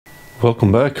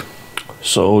Welcome back.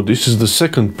 So this is the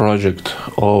second project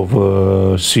of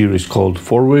a series called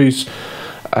Four Ways,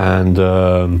 and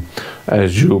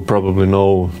as you probably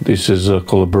know, this is a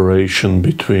collaboration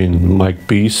between Mike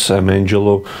Peace, Sam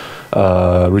Angelo,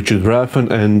 Richard Raffan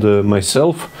and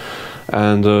myself.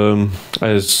 And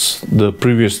as the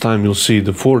previous time, you'll see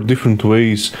the 4 different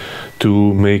ways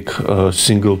to make a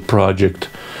single project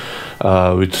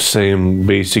with the same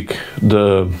basic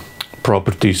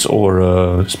properties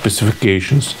or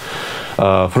specifications.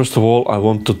 First of all, I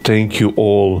want to thank you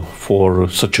all for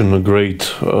such a great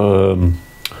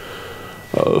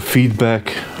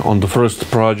feedback on the first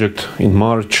project in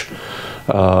March,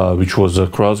 which was a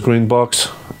cross-grain box.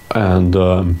 And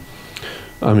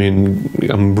I mean,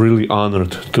 I'm really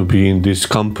honored to be in this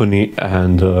company,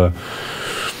 and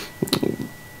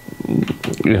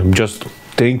just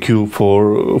thank you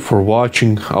for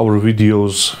watching our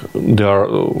videos. They are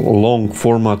long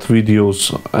format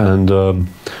videos, and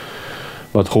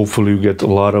but hopefully you get a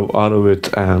lot out of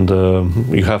it, and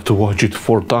you have to watch it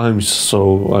 4 times.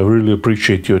 So I really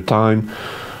appreciate your time.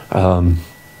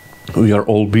 We are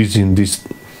all busy in this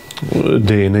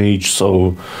day and age,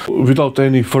 so without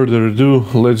any further ado,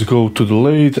 let's go to the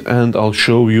lathe and I'll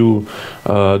show you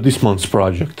this month's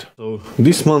project. So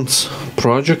this month's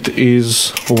project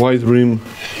is wide rim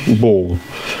bowl.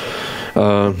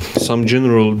 Some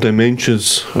general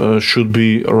dimensions should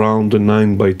be around the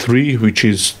 9x3, which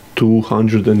is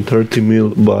 230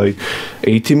 mil by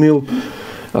 80 mil.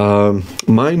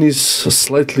 Mine is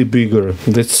slightly bigger.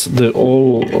 That's the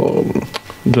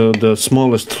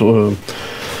smallest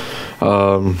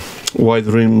wide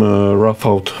rim rough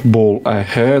out bowl I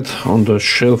had on the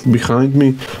shelf behind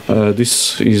me.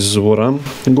 This is what I'm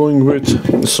going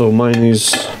with. So mine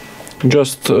is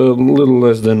just a little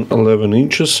less than 11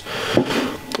 inches,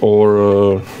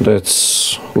 or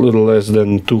that's a little less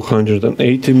than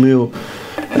 280 mil,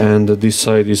 and this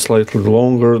side is slightly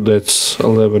longer, that's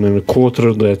 11 and a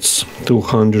quarter, that's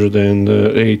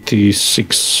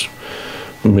 286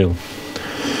 mil.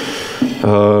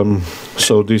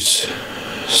 So this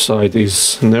side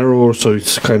is narrower, so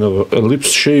it's kind of an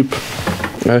ellipse shape.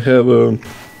 I have a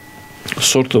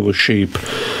sort of a shape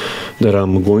that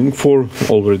I'm going for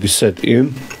already set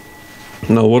in.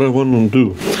 Now what I want to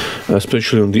do,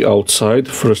 especially on the outside,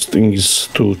 first thing is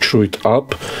to chew it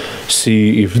up,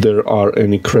 see if there are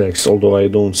any cracks, although I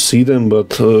don't see them,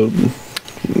 but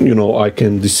you know, I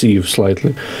can deceive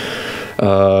slightly.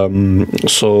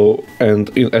 So,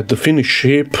 and at the finished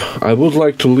shape, I would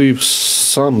like to leave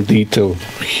some detail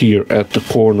here at the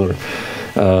corner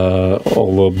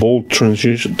of a bolt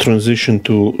transition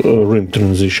to rim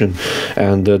transition,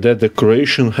 and that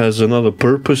decoration has another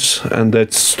purpose, and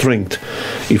that's strength.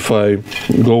 If I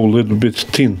go a little bit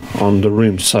thin on the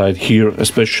rim side here,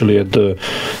 especially at the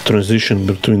transition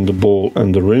between the bowl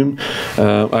and the rim,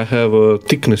 I have a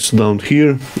thickness down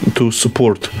here to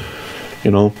support,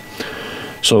 you know.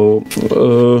 So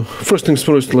first things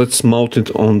first, let's mount it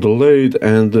on the lathe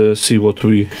and see what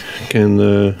we can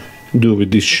do with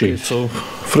this shape. So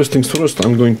first things first,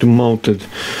 I'm going to mount it,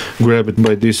 grab it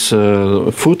by this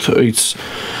foot. It's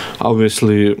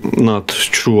obviously not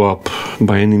true up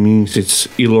by any means, it's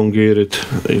elongated,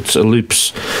 it's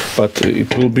ellipse, but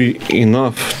it will be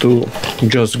enough to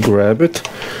just grab it,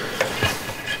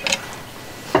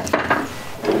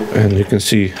 and you can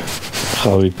see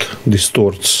how it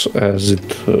distorts as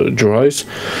it dries.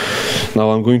 Now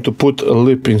I'm going to put a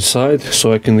lip inside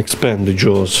so I can expand the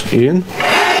jaws in.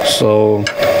 So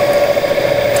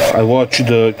I watch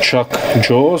the chuck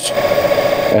jaws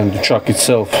and the chuck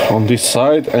itself on this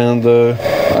side, and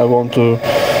I want to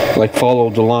like follow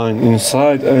the line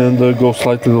inside and go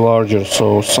slightly larger,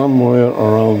 so somewhere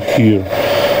around here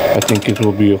I think it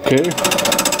will be okay.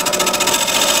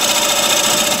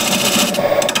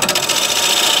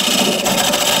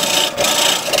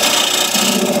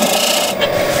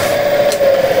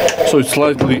 So it's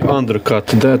slightly undercut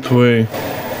that way.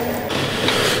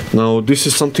 Now this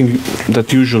is something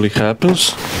that usually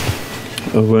happens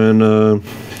when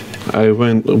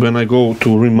I go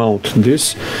to remount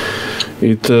this.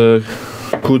 It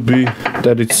could be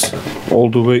that it's all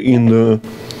the way in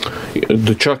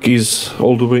the chuck is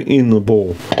all the way in the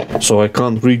bowl, so I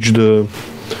can't reach the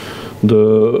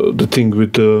thing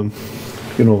with the,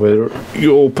 you know, where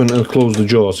you open and close the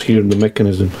jaws here, the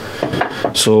mechanism.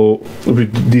 So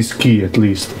with this key at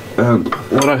least, and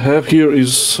what I have here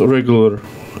is a regular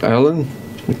Allen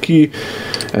key,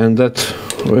 and that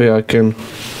way I can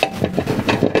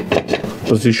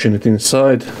position it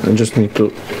inside. I just need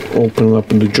to open up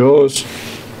the jaws.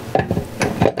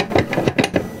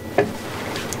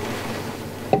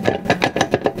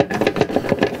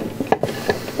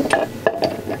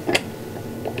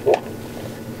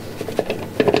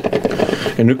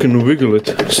 and you can wiggle it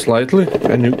slightly,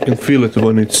 and you can feel it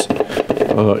when it's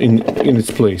in its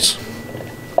place,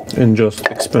 and just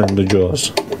expand the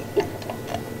jaws.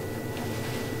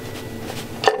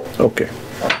 Okay.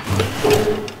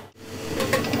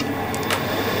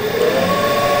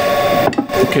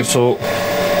 Okay, so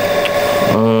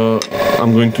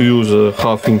I'm going to use a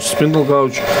 1/2-inch spindle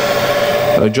gouge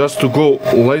just to go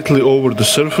lightly over the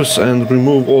surface and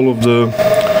remove all of the,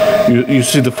 you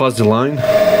see the fuzzy line,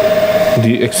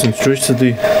 the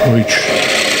eccentricity, which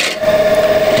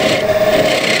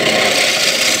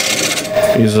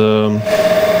is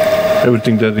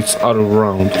everything that is out of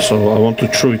round. So I want to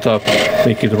chew it up,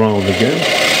 make it round again.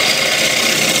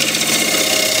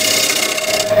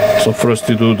 So first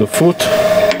you do the foot.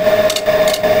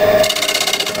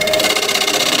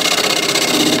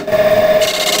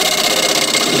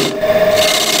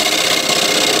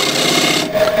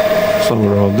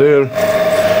 Somewhere around there.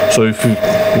 So if you,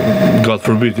 God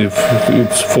forbid, if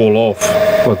it's fall off,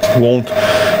 but it won't,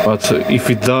 but if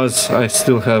it does, I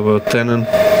still have a tenon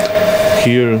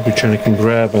here which I can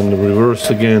grab and reverse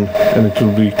again, and it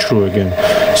will be true again.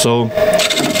 So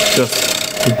just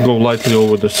go lightly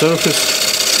over the surface.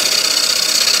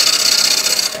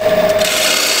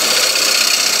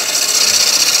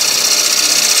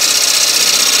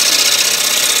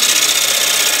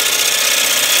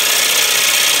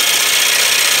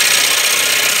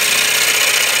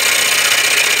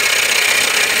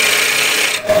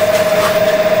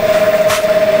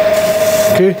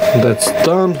 Okay, that's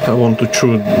done. I want to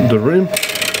chew the rim.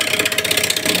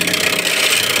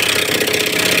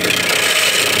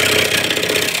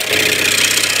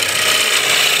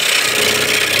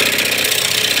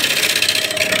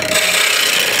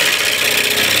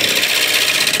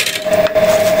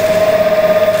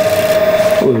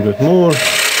 A little bit more.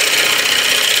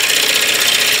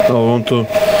 I want to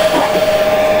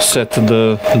set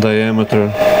the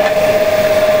diameter.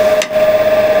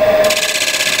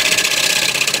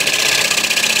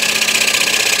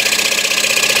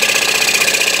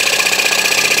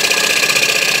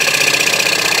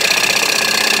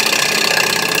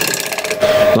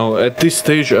 Now at this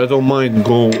stage I don't mind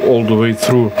go all the way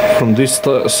through from this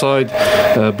side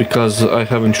because I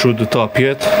haven't chewed the top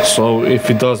yet, so if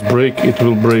it does break, it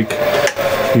will break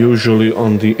usually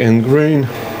on the end grain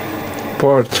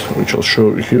part, which I'll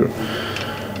show you here,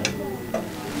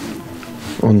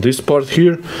 on this part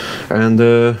here, and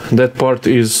that part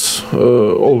is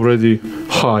already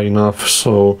high enough.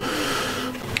 So,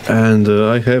 and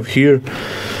I have here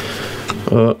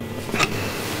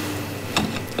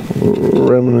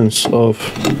remnants of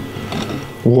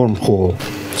wormhole,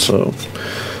 so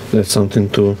that's something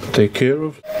to take care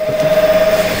of.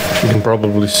 You can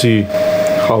probably see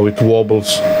how it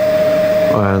wobbles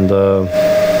and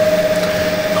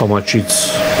how much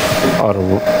it's out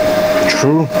of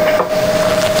true.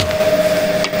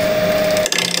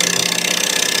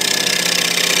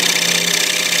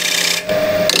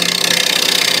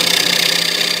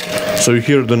 So you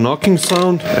hear the knocking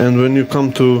sound, and when you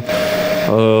come to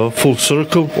full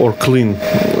circle or clean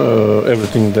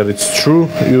everything that it's true,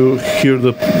 you hear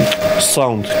the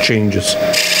sound changes.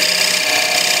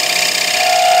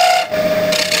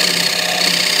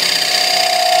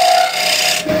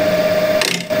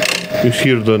 You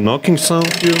hear the knocking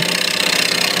sound here,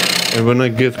 and when I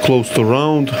get close to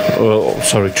round,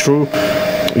 sorry, true,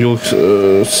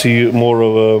 you'll see more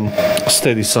of a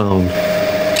steady sound.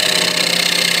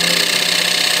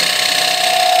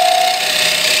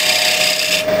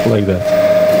 Like that.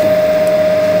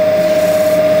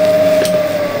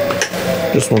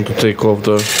 Just want to take off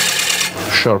the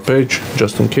sharp edge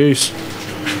just in case.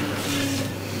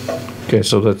 Okay,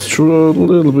 so that's true. A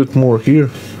little bit more here.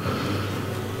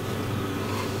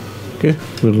 Okay,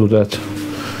 we'll do that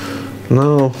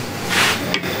now.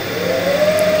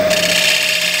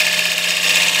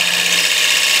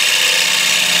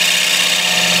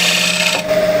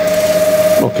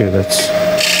 Okay, that's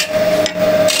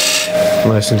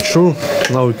nice and true.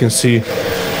 Now we can see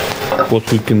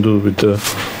what we can do with the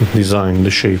design,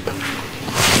 the shape.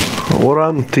 What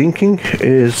I'm thinking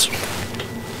is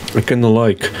I kind of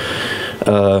like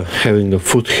having a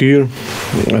foot here,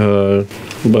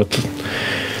 but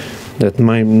that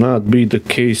might not be the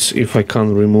case if I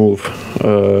can't remove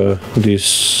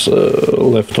this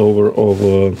leftover of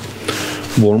a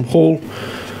wormhole,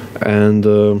 and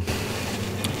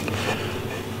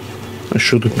I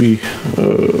should be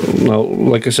now,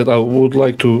 like I said, I would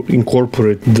like to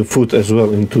incorporate the foot as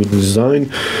well into the design,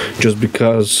 just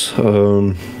because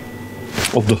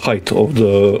of the height of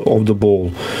the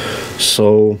ball.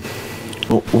 So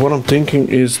what I'm thinking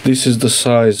is this is the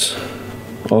size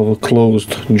of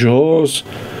closed jaws.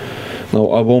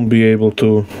 Now I won't be able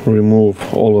to remove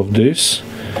all of this,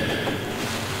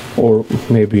 or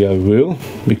maybe I will,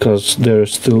 because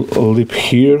there's still a lip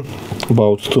here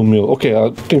about 2 mil. Okay,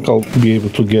 I think I'll be able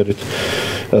to get it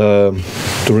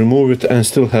to remove it and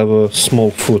still have a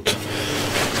small foot,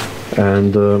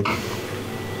 and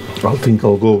I think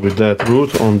I'll go with that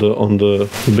route on the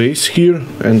base here.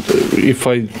 And if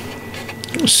I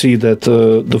see that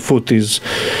the foot is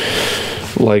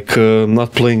like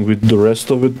not playing with the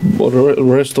rest of it or the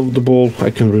rest of the ball,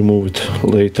 I can remove it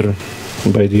later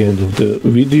by the end of the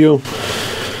video.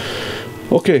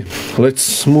 Okay, let's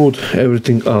smooth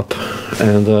everything up,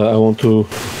 and I want to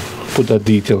put that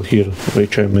detail here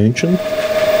which I mentioned.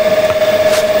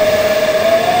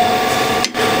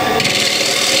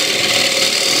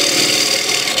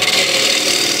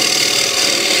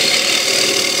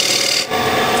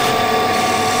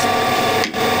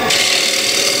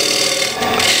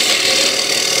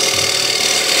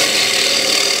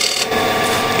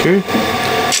 Okay,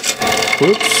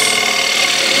 whoops.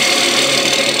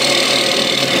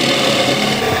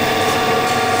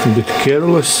 A bit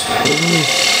careless of me.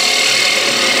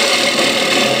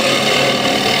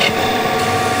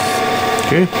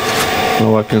 Okay,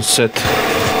 now I can set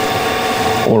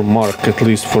or mark, at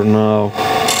least for now.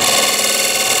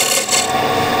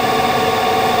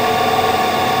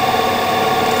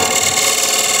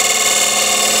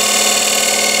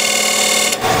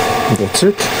 That's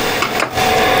it.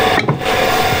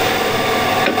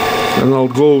 And I'll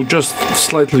go just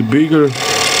slightly bigger.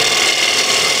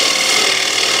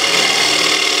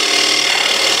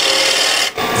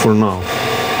 For now.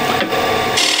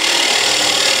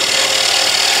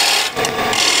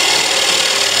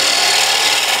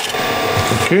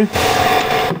 Okay.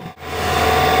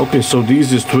 Okay, so the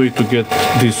easiest way to get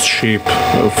this shape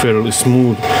fairly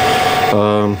smooth,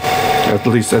 at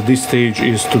least at this stage,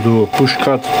 is to do a push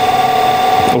cut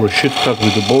or a shit cut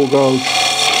with the ball gouge.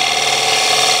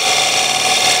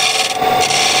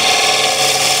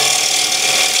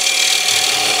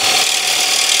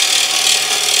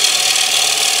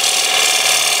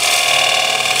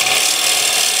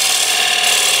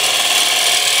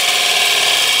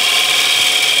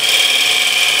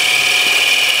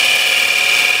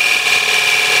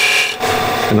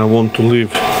 And I want to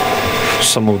leave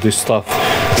some of this stuff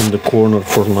in the corner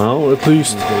for now, at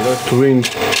least. The left wing.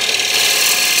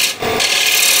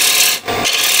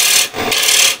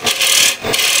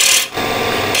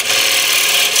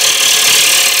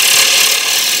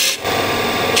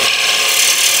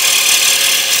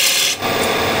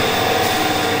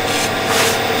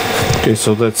 Okay,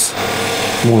 so that's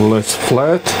more or less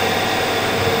flat.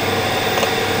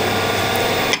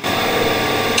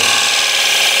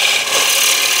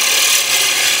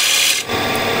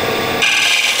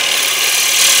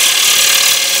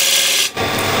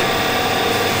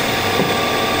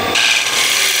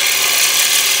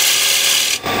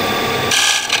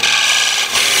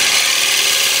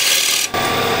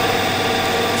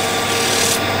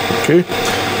 Okay,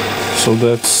 so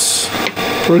that's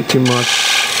pretty much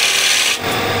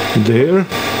there.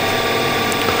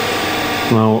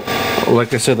 Now,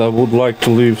 like I said, I would like to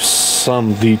leave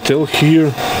some detail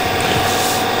here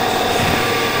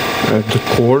at the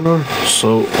corner,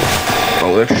 so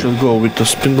I'll actually go with the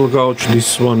spindle gouge.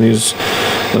 This one is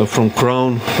from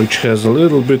Crown, which has a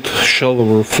little bit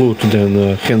shallower flute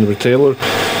than Henry Taylor,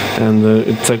 and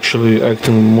it's actually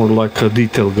acting more like a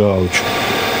detail gouge.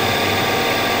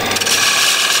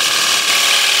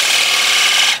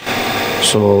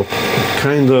 So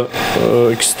kinda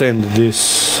extend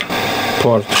this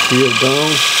part here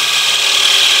down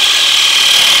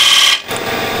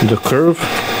the curve,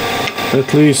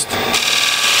 at least,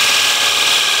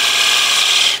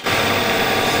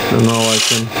 and now I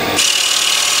can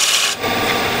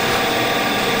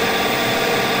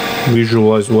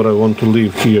visualize what I want to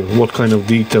leave here, what kind of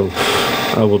detail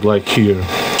I would like here.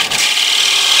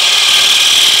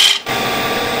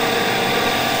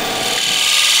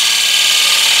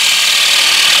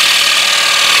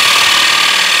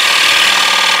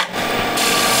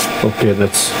 Okay,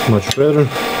 that's much better.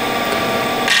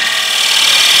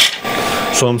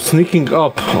 So I'm sneaking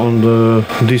up on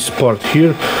this part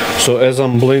here. So as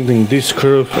I'm blending this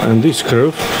curve and this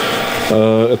curve,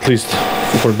 at least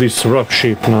for this rough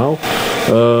shape now,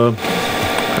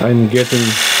 I'm getting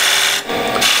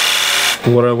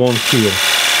what I want here.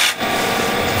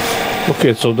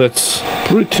 Okay, so that's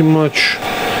pretty much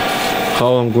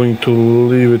how I'm going to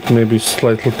leave it, maybe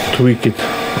slightly tweak it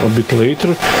a bit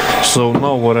later. So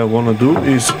now what I want to do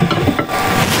is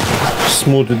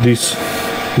smooth this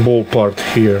ball part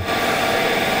here,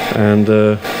 and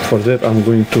For that I'm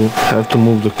going to have to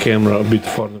move the camera a bit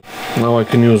further. Now I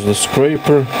can use the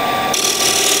scraper.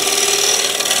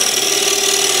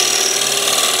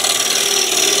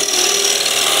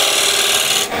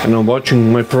 And I'm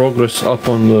watching my progress up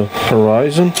on the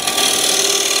horizon.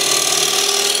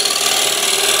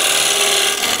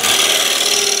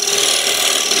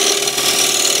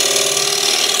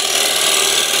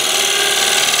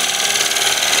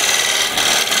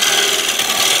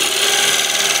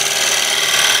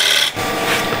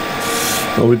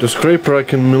 With the scraper I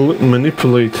can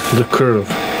manipulate the curve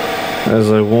as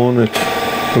I want it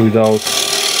without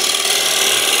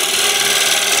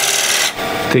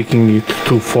taking it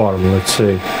too far, let's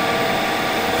say.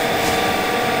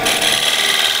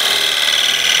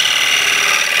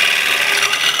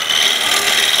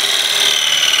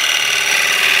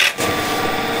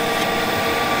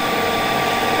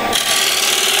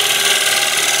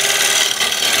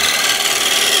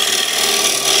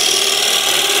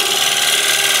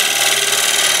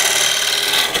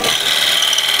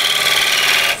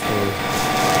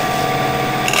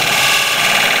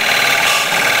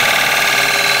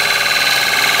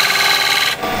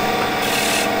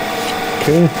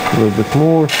 Okay, a little bit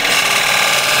more.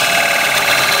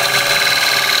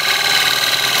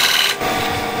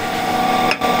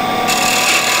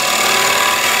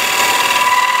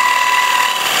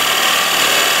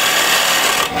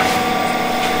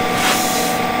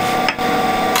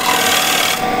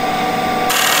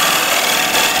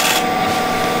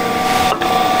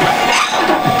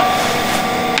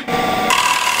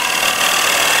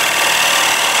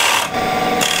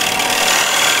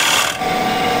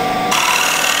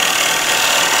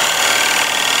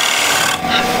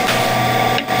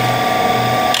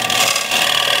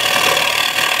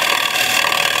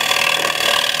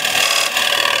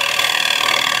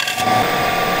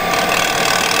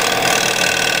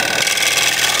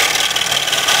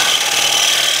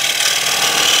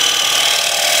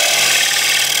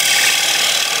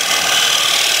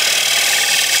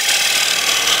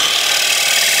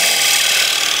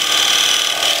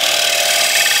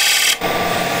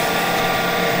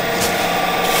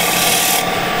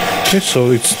 Okay,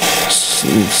 so it's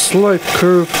slight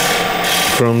curve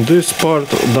from this part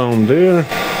down there,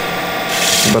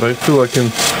 but I feel I can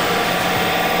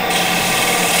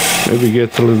maybe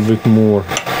get a little bit more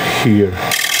here.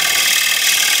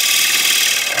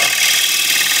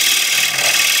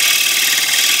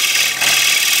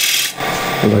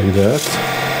 Like that.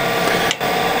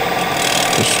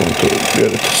 Just want to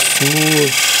get it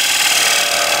smooth.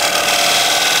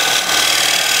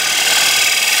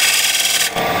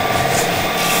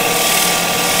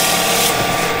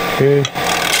 Okay.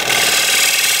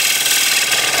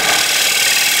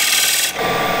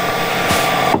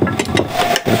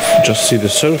 Let's just see the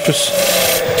surface.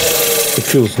 It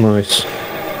feels nice.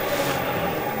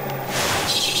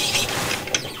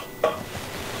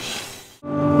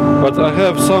 But I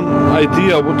have some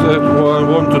idea what I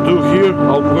want to do here.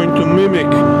 I'm going to mimic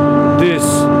this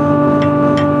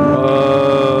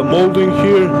molding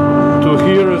here to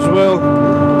here as well.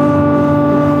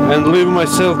 And leave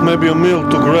myself maybe a mill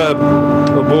to grab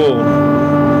a ball.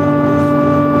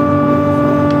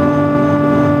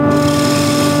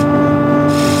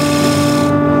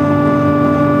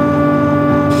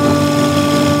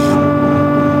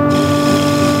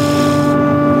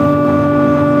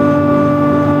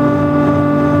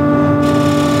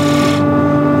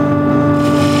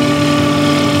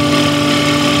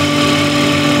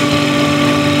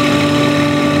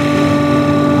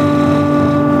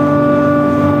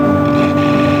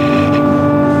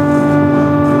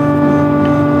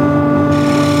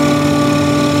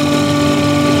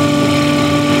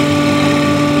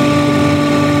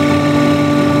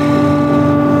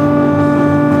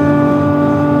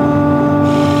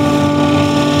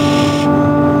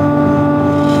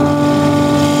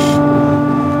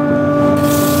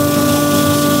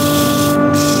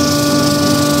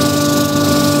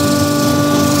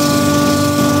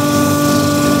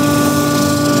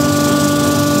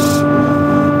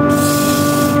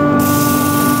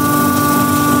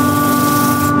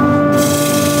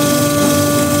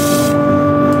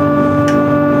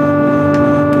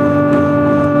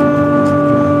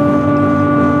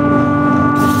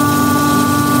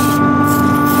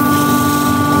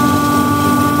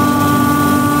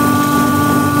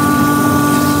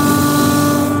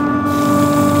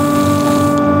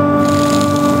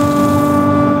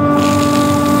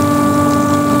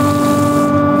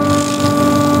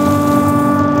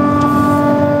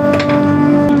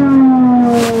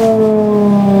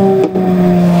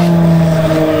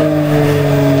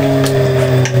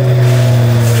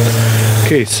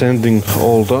 Okay, sanding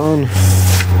all done.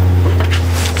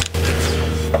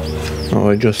 Now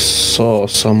I just saw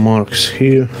some marks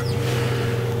here.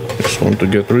 Just want to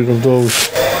get rid of those.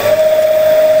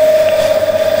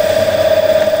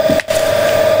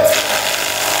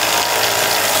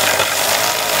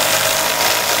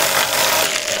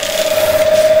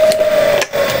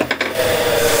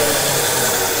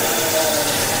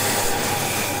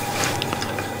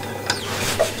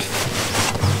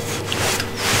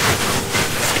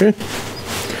 Okay.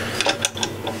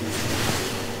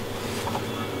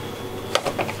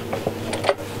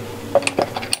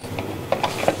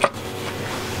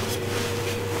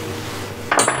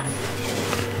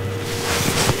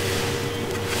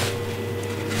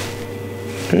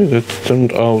 Okay, that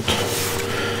turned out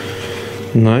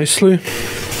nicely.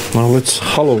 Now let's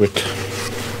hollow it.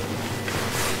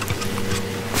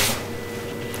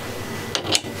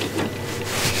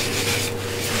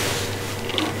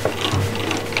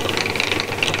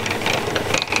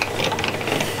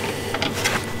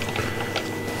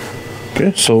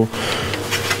 Okay, so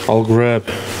I'll grab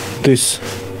this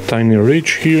tiny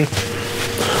ridge here.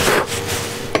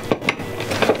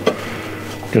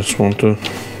 Just want to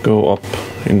go up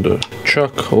in the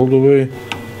chuck all the way.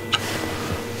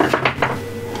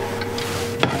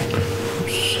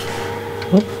 Oops.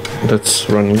 Oh, that's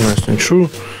running nice and true.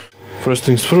 First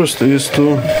things first is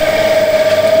to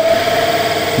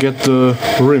get the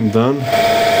rim done.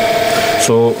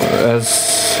 So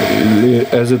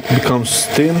as it becomes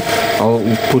thin, I'll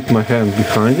put my hand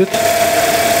behind it.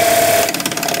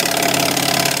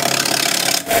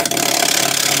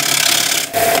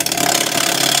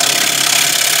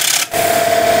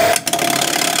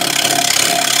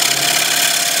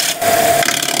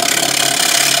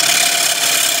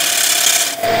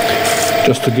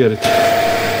 Just to get it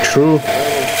true.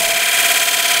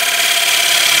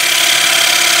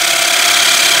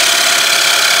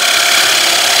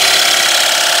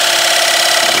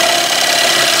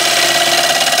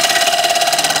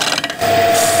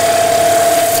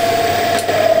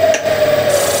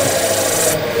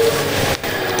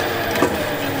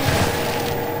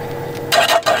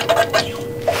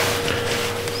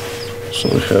 So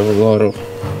we have a lot of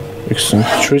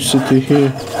eccentricity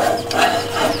here.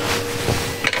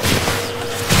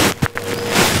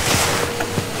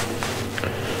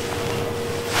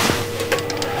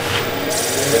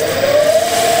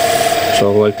 So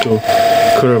I like to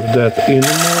curve that in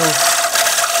more.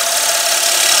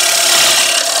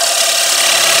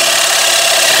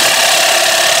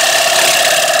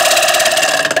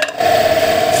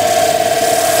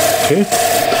 Okay.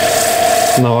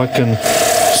 Now I can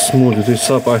smooth this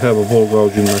up. I have a ball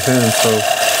gouge in my hand, so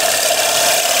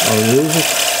I'll use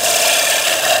it.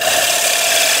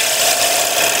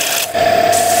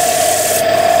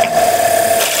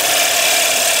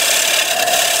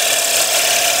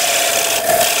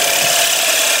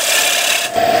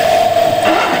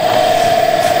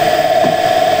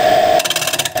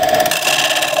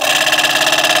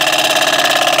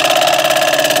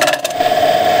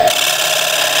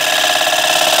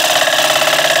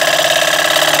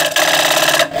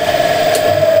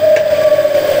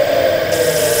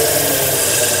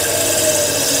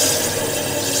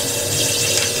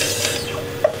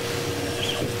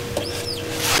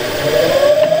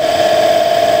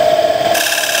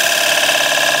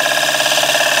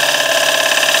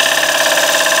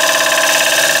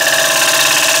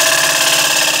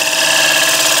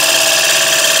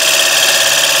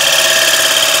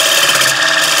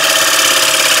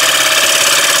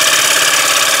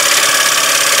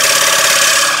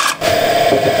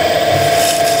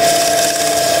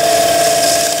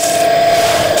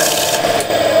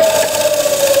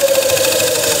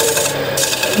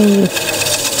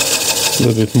 A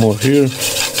little bit more here.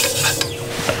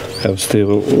 Have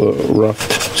still a rough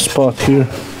spot here.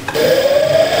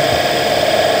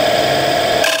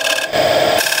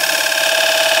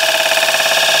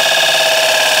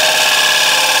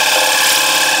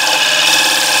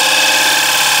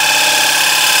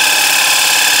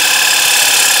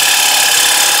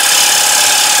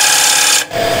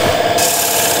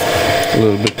 A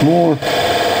little bit more.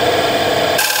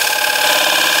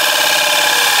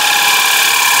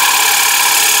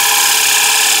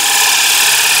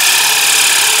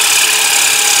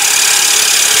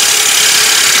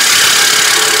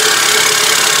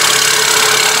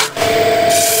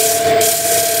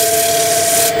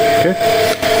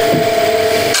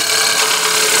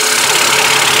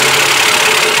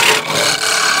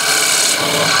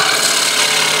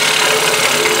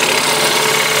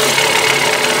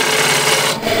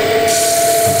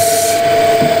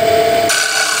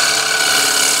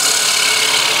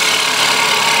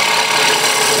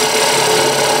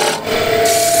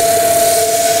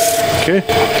 Okay,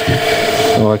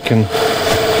 now I can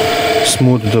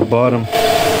smooth the bottom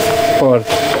part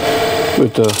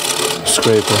with a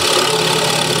scraper.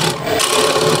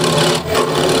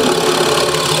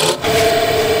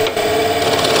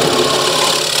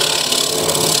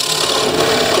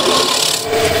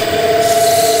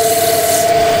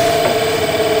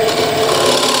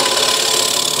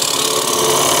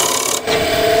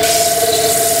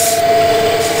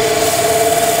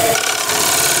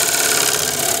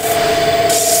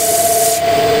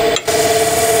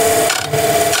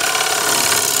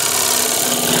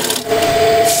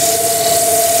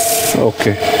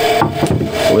 Okay,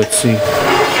 let's see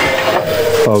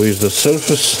how is the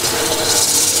surface.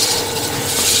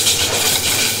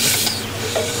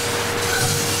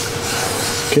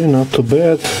 Okay, not too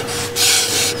bad.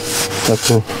 That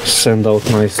will sand out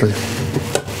nicely.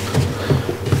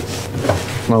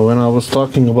 Now, when I was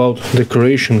talking about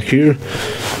decoration here,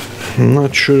 I'm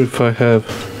not sure if I have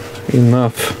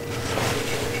enough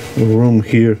room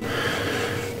here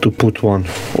to put one,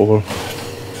 or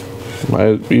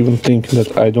I even think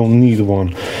that I don't need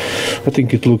one. I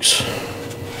think it looks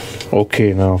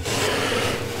okay now,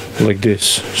 like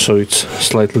this. So it's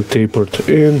slightly tapered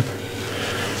in.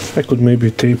 I could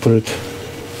maybe taper it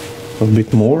a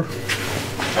bit more.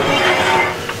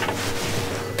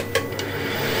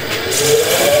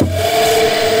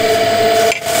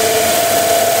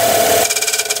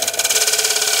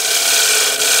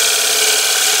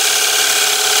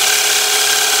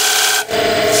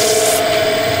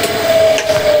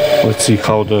 Let's see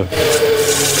how the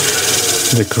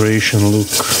decoration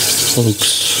looks.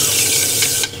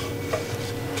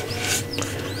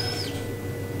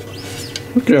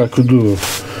 Okay, I could do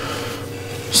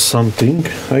something,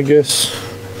 I guess.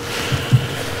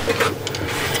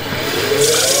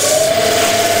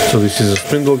 So this is a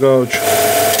spindle gouge.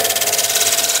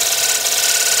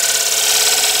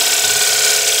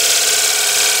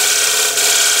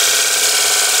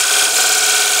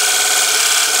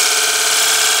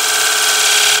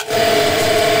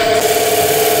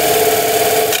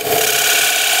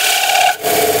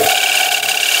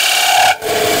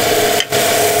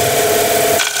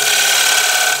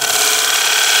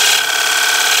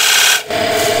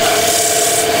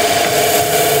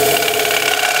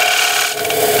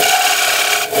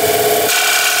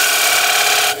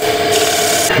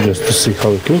 Just to see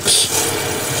how it looks.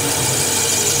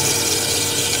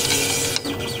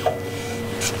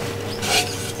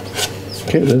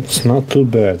 Okay, that's not too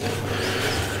bad.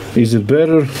 Is it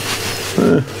better?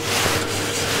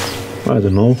 I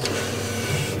don't know.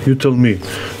 You tell me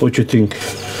what you think.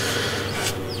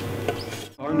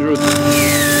 100.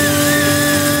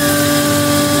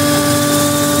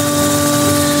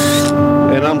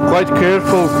 And I'm quite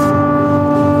careful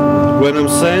when I'm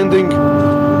sanding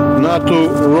not to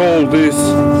roll this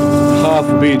half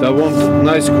bit. I want a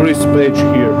nice crisp edge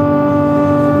here.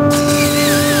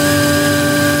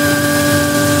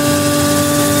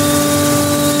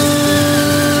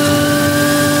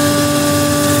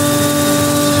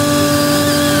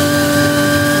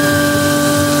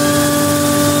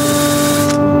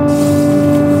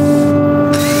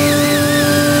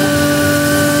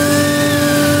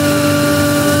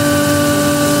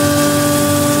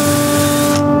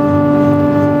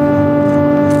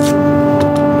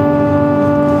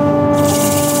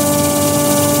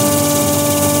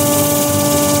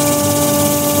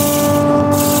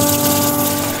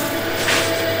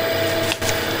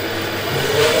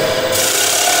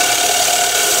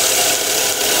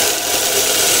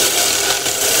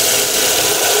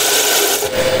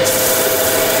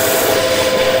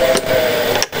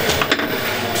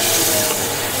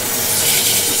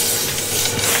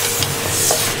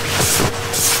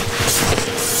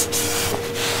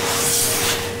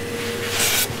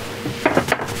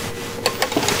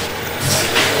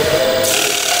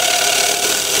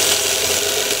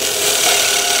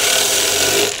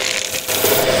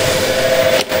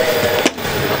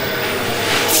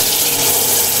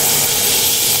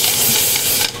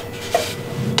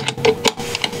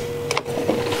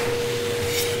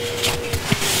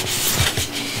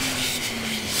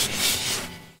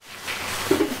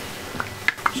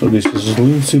 So this is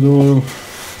linseed oil.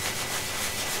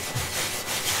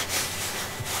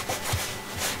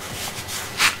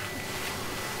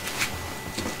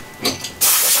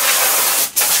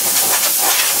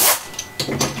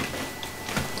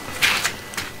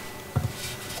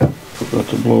 Forgot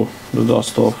to blow the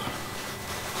dust off.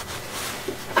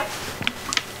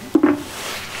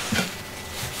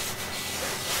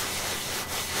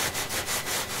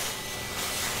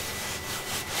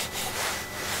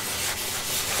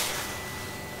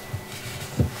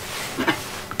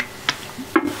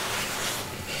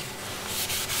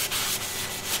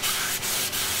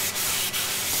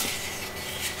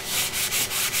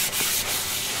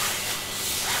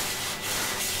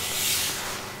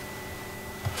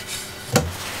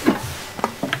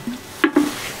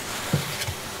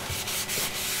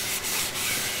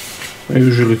 I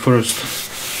usually first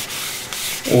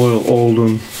oil all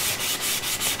the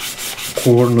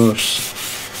corners,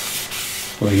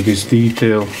 like this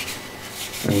detail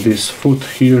and this foot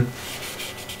here,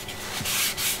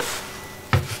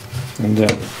 and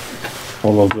then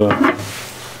all of the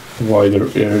wider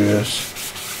areas.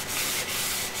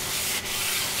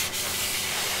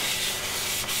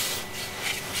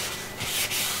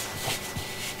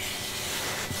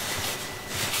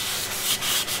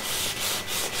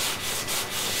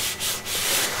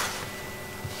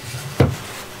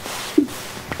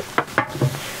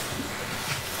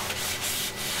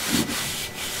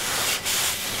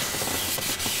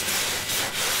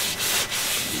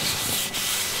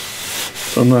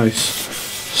 A nice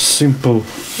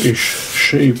simple-ish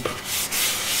shape,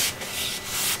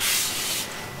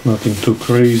 nothing too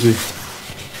crazy.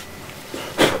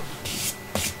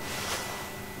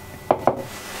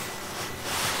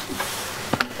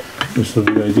 This will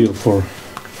be ideal for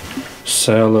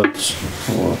salads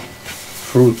or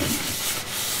fruit,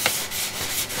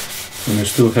 and you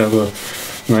still have a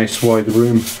nice wide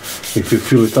rim. If you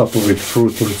fill it up with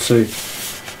fruit, let's say,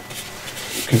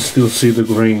 you can still see the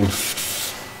grain.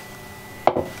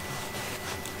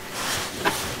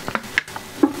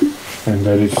 And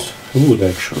that is wood,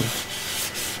 actually.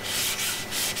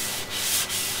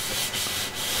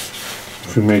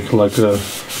 If you make like a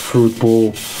fruit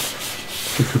bowl,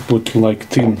 if you put like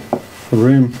thin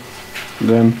rim,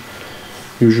 then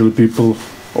usually people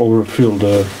overfill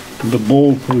the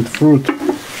bowl with fruit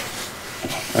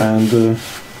and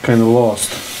kind of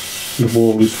lost. The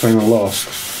bowl is kind of lost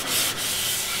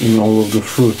in all of the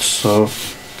fruits. So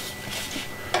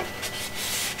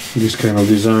this kind of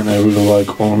design I really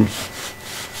like on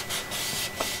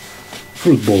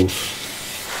fruit bowls.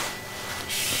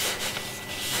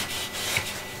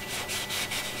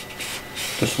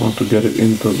 Just want to get it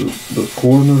into the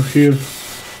corner here.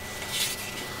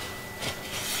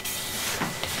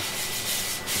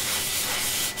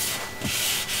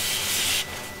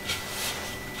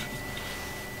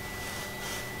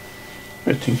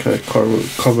 I think I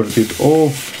covered it all.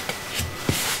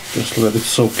 Just let it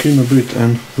soak in a bit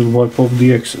and we'll wipe off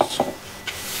the excess.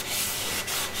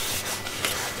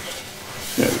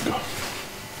 There we go.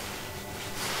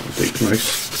 I'll take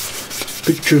nice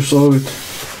pictures of it.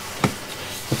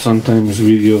 But sometimes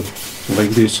video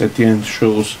like this at the end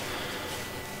shows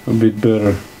a bit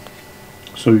better.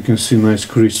 So you can see nice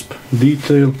crisp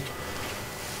detail.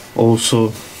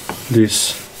 Also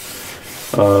this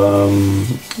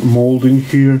molding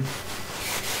here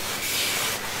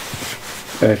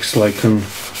acts like an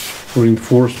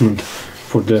reinforcement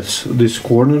for this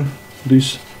corner,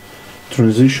 this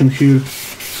transition here.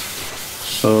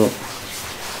 So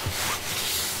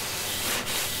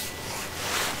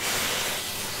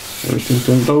everything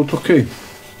turned out okay.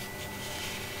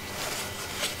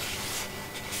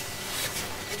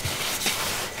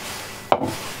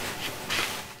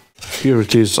 Here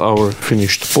it is, our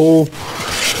finished bowl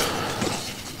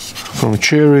from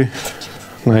cherry.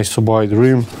 Nice wide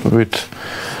rim with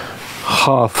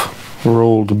half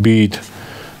rolled bead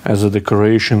as a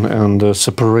decoration, and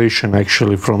separation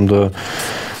actually from the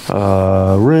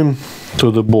rim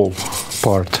to the bowl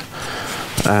part.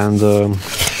 And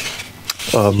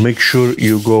make sure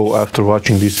you go, after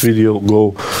watching this video,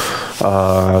 go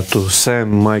to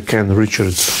Sam, Mike and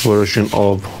Richard's version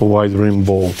of wide rim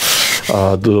bowl.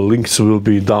 The links will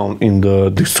be down in the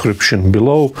description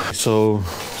below. So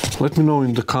let me know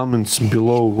in the comments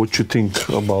below what you think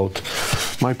about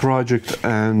my project,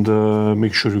 and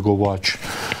make sure you go watch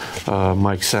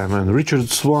Mike, Sam and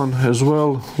Richard's one as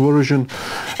well version,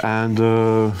 and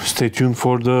stay tuned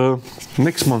for the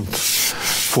next month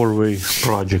 4-way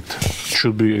project.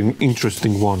 Should be an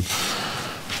interesting one.